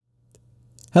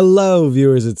Hello,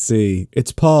 viewers at sea.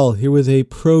 It's Paul here with a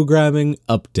programming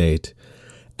update.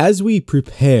 As we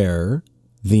prepare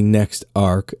the next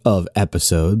arc of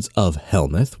episodes of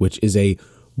Helmuth, which is a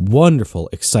wonderful,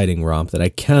 exciting romp that I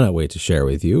cannot wait to share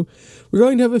with you, we're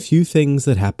going to have a few things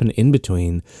that happen in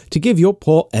between to give your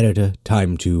poor editor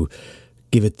time to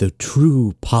give it the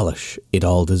true polish it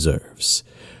all deserves.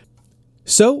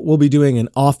 So we'll be doing an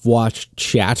off-watch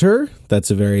chatter.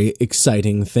 That's a very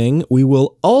exciting thing. We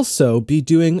will also be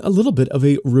doing a little bit of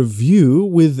a review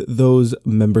with those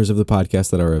members of the podcast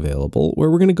that are available, where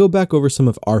we're going to go back over some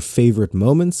of our favorite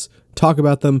moments, talk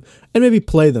about them, and maybe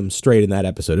play them straight in that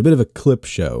episode. A bit of a clip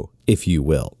show, if you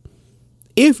will.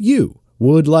 If you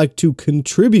would like to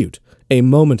contribute a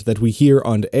moment that we hear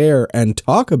on air and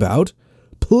talk about,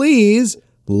 please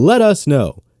let us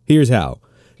know. Here's how.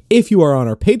 If you are on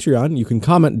our Patreon, you can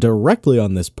comment directly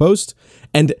on this post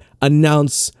and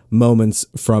announce moments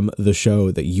from the show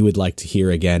that you would like to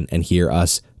hear again and hear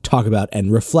us talk about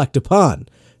and reflect upon.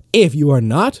 If you are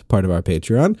not part of our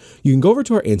Patreon, you can go over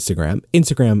to our Instagram,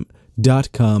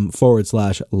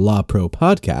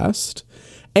 instagram.com/LawProPodcast,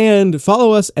 and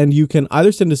follow us, and you can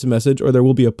either send us a message or there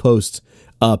will be a post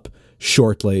up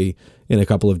shortly in a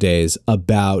couple of days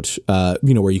about,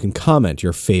 where you can comment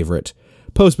your favorite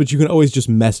post, but you can always just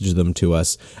message them to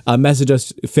us. Message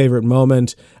us favorite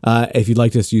moment, if you'd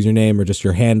like us to use your name or just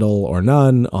your handle or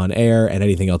none on air, and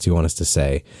anything else you want us to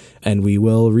say. And we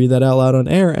will read that out loud on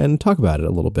air and talk about it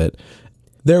a little bit.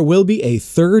 There will be a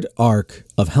third arc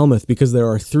of Helmuth because there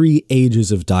are 3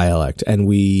 ages of dialect, and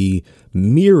we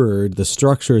mirrored the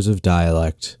structures of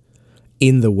dialect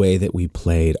in the way that we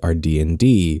played our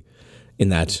D&D, in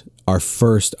that our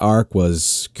first arc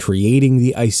was creating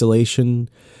the isolation.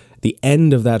 The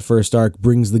end of that first arc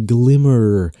brings the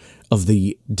glimmer of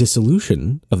the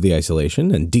dissolution of the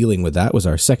isolation, and dealing with that was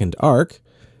our second arc.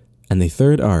 And the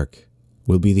third arc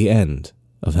will be the end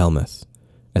of Helmuth,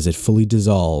 as it fully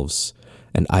dissolves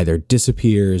and either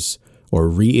disappears or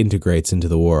reintegrates into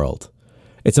the world.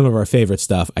 It's some of our favorite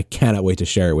stuff. I cannot wait to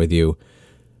share it with you.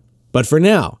 But for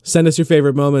now, send us your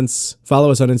favorite moments,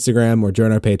 follow us on Instagram, or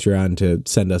join our Patreon to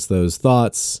send us those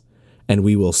thoughts, and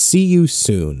we will see you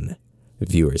soon,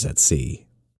 viewers at sea.